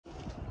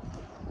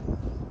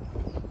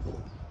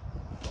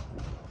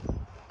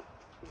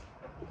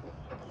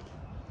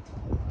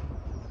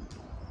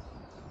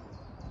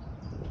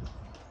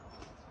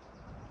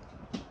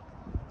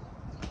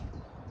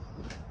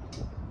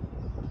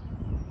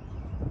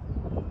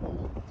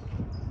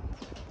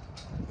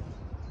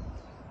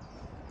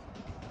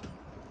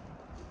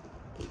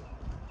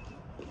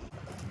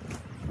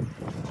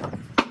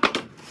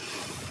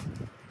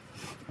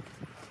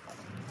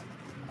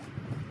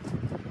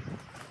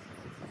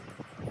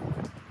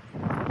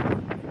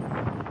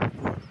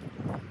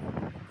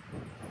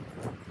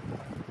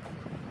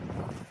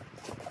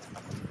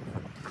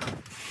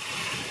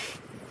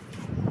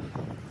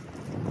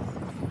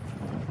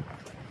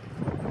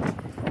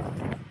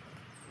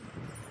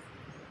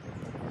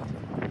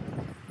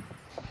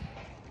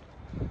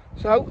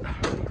So,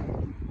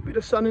 a bit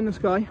of sun in the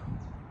sky.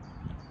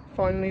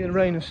 Finally the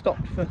rain has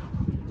stopped for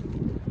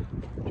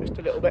just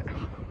a little bit.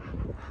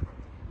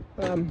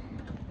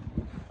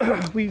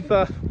 We've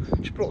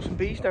just brought some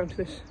bees down to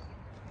this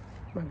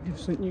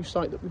magnificent new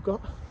site that we've got.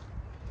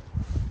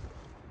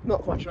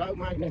 Not quite sure how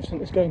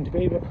magnificent it's going to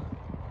be, but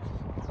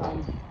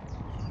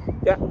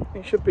yeah,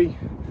 it should be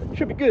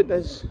good.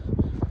 There's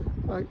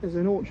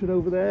an orchard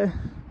over there.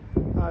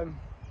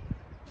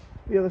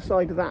 The other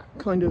side of that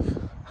kind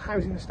of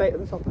housing estate at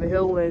the top of the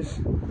hill, there's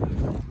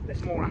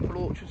more apple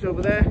orchards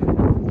over there.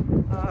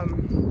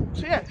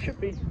 So yeah, it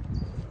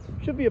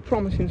should be a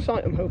promising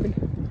site. I'm hoping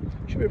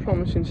should be a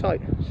promising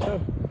site.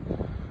 So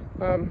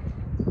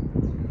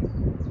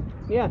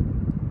yeah,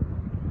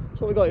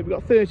 that's what we got. We've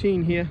got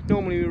 13 here.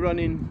 Normally we run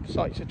in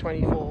sites of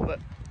 24, but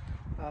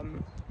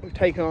we've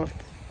taken off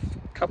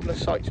a couple of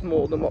sites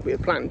more than what we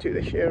had planned to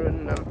this year,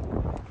 and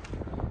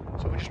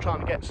so we're just trying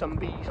to get some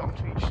bees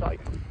onto each site.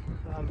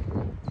 And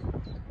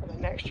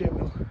then next year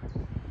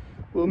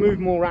we'll move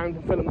them all around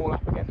and fill them all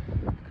up again,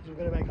 because we're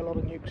going to make a lot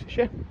of nukes this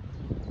year,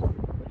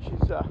 which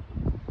is a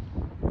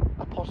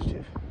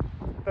positive,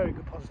 very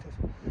good positive.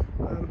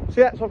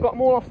 So yeah, so I've got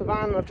them all off the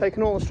van. I've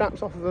taken all the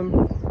straps off of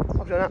them.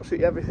 I've done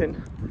absolutely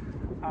everything.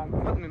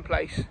 Put them in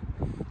place.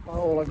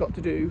 All I've got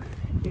to do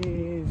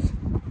is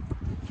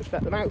just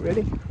let them out,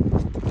 really.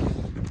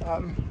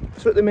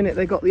 So at the minute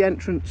they've got the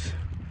entrance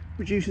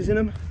reducers in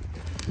them.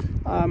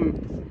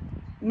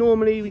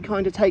 Normally we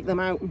kind of take them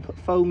out and put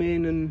foam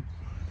in and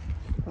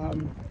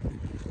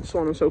so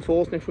on and so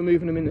forth, and if we're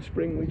moving them in the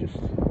spring we just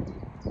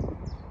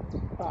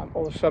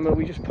or the summer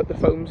we just put the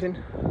foams in,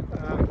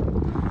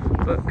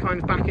 but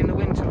kind of back in the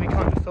winter we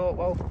kind of thought,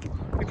 well,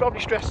 we probably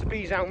stress the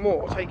bees out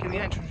more taking the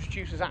entrance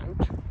reducers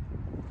out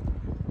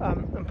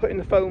and putting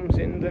the foams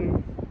in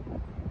than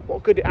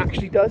what good it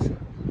actually does.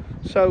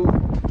 So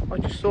I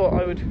just thought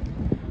I would,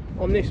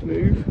 on this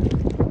move,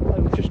 I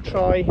would just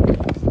try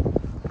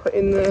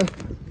putting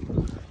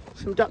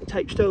some duct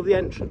tape over the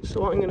entrance.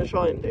 So what I'm going to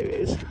try and do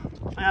is,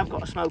 I have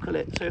got a smoker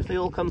lit, so if they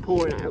all come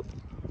pouring out,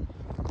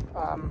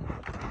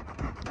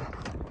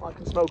 I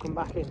can smoke them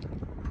back in.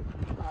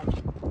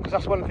 Because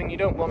that's one thing you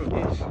don't want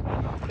is, you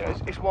know,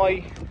 it's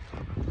why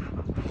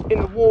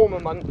in the warmer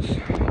months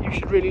you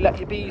should really let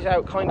your bees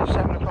out kind of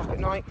 7 o'clock at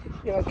night.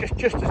 You know,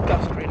 just as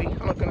dusk really.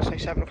 I'm not going to say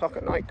 7 o'clock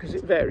at night because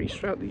it varies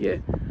throughout the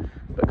year,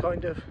 but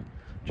kind of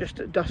just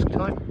at dusk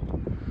time.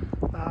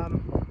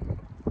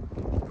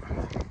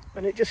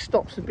 And it just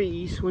stops the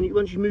bees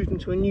once you move them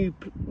to a new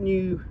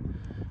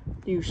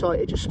site.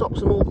 It just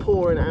stops them all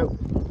pouring out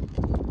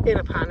in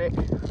a panic,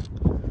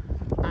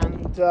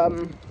 and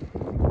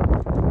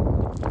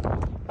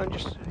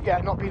just, yeah,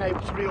 not being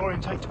able to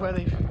reorientate to where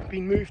they've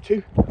been moved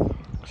to.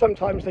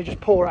 Sometimes they just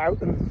pour out,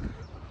 and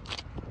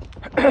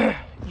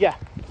yeah,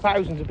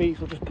 thousands of bees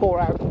will just pour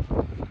out,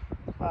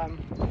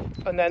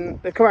 and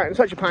then they come out in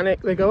such a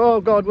panic, they go, oh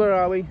god, where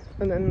are we?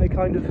 And then they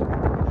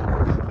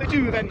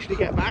do eventually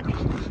get back,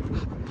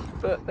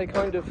 but they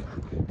kind of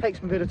takes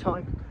them a bit of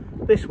time.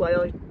 This way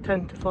I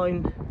tend to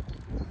find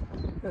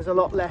there's a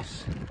lot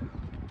less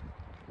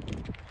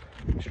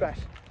stress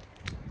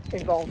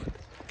involved,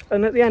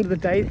 and at the end of the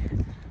day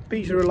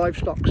bees are a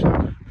livestock,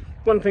 so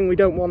one thing we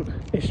don't want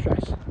is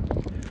stress.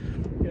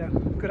 You know,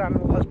 good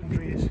animal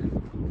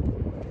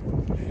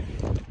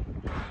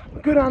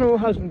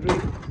husbandry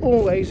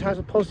always has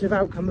a positive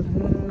outcome of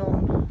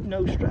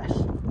no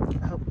stress.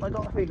 I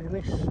got a feeling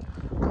this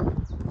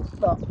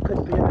lot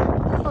could be a bit,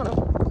 oh no.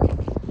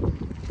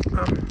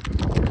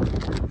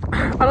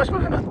 And I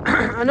suppose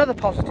another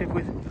positive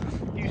with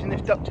using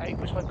this duct tape,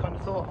 which I kind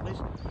of thought of, is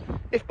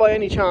if by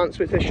any chance,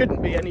 which there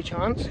shouldn't be any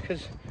chance,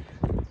 because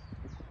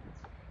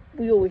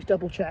we always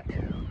double check.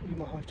 You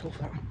might have to talk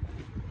that.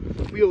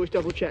 We always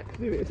double check.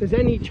 If there's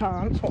any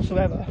chance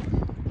whatsoever,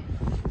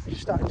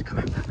 it's starting to come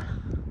out.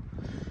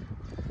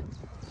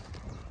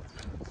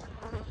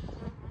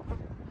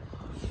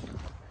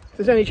 If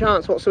there's any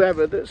chance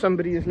whatsoever that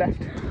somebody has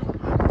left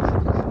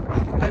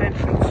an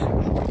entrance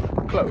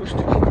closed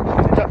with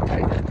the duct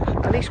tape,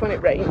 at least when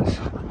it rains,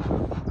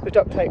 the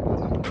duct tape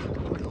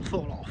will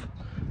fall off.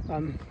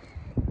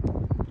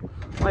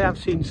 I have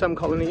seen some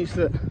colonies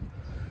that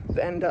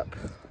end up,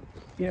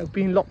 you know,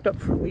 being locked up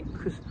for a week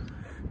because,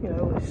 you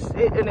know,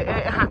 it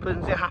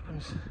happens.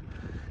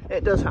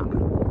 It does happen.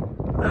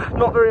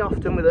 Not very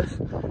often with us,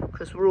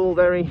 because we're all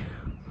very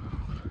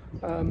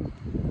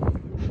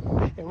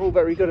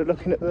good at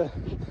looking at the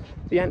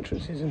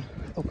entrances and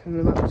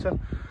opening them up. So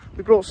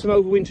we brought some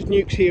overwintered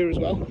nukes here as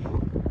well.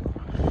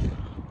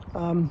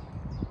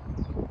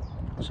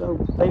 So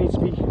they need to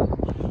be,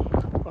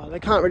 well, they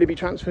can't really be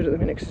transferred at the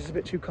minute because it's a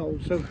bit too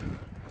cold. So,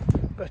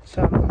 but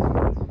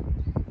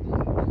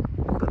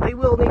they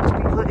will need to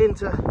be put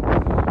into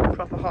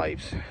proper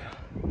hives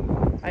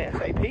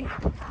ASAP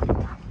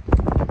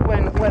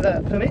when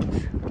weather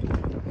permits.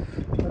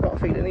 I've got a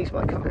feeling these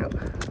might come out.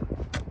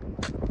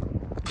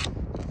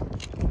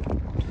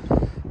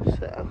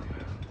 So,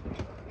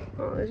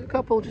 oh, there's a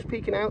couple just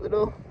peeking out the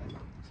door.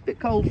 It's a bit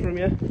cold from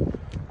here.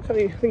 It's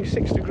only, I think,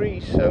 6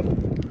 degrees. So,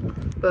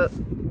 but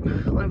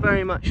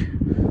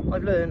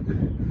I've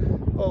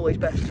learned always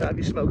best to have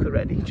your smoker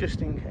ready,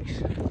 just in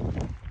case,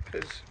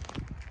 because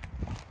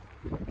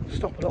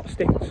stop a lot of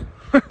stings.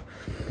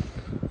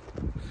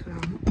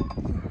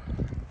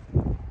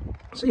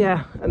 So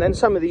yeah, and then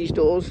some of these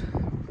doors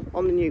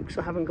on the Nukes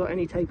I haven't got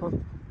any tape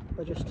on.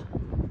 I just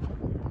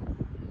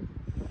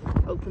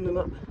open them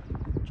up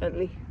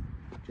gently,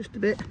 just a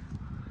bit,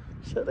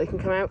 so they can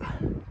come out.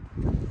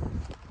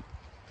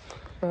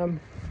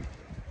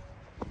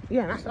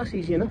 Yeah, that's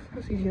easy enough.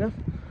 That's easy enough.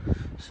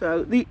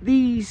 So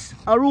these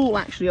are all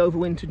actually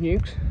overwintered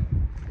Nukes.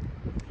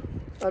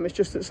 It's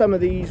just that some of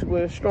these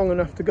were strong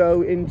enough to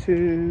go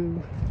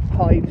into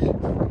hives. Kind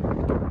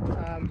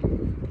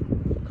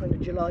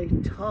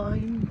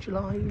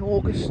of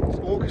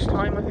August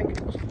time, I think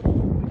it was.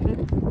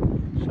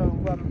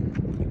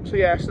 So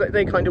yeah, so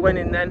they kind of went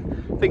in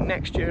then. I think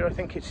next year, I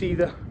think I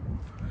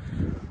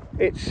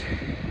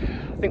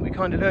think we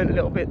kind of learned a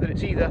little bit that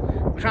it's either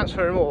we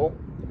transfer them all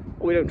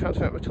or we don't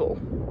transfer them at all.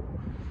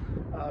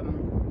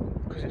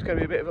 Because it's going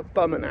to be a bit of a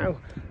bummer now.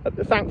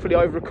 Thankfully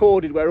I've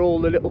recorded where all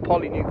the little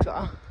poly Nukes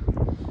are,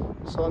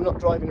 so I'm not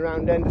driving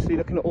around endlessly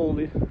looking at all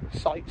the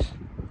sites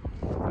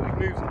that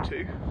we've moved them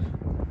to,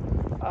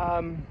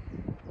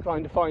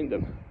 trying to find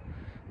them.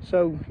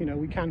 So, you know,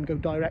 we can go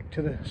direct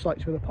to the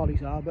sites where the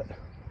polys are, but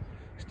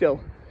still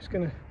it's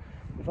going to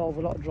involve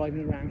a lot of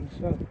driving around.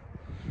 So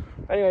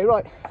anyway,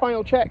 right,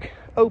 final check.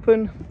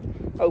 Open.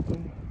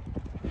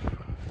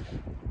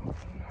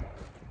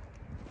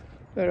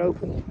 They're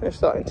open. They're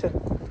starting to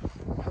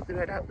pop their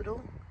head out the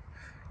door.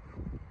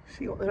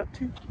 See what they're up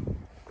to.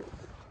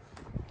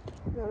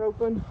 They're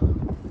open.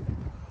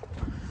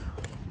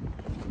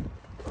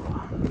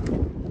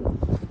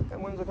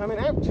 And ones are coming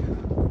out.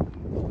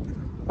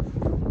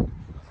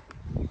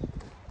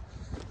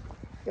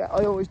 Yeah,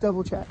 I always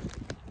double check.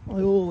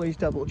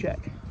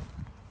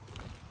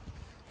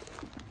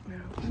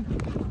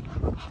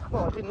 Oh,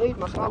 I didn't need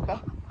my smoker.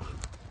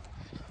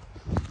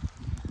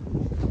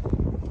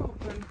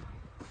 Open.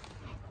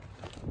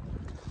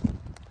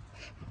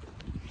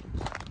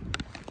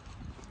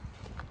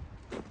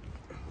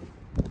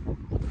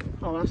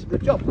 Oh, that's a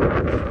good job.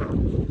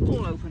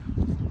 All open.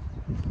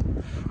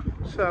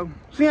 So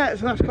yeah,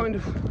 so that's kind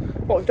of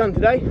what we've done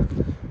today.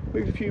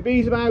 Moved a few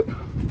bees about.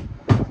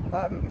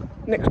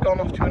 Nick's gone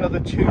off to another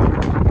two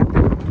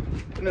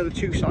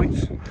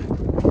sites.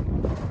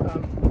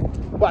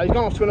 Well, he's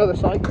gone off to another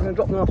site. I'm going to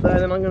drop them off there,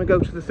 then I'm going to go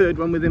to the third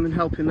one with him and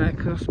help him there,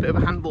 because that's a bit of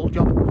a handball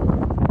job.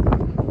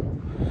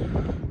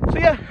 So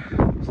yeah,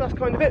 so that's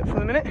kind of it for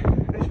the minute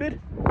in this vid.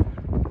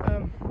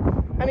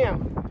 Anyhow,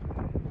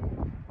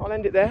 I'll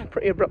end it there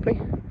pretty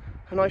abruptly,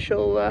 and I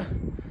shall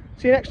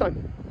see you next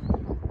time.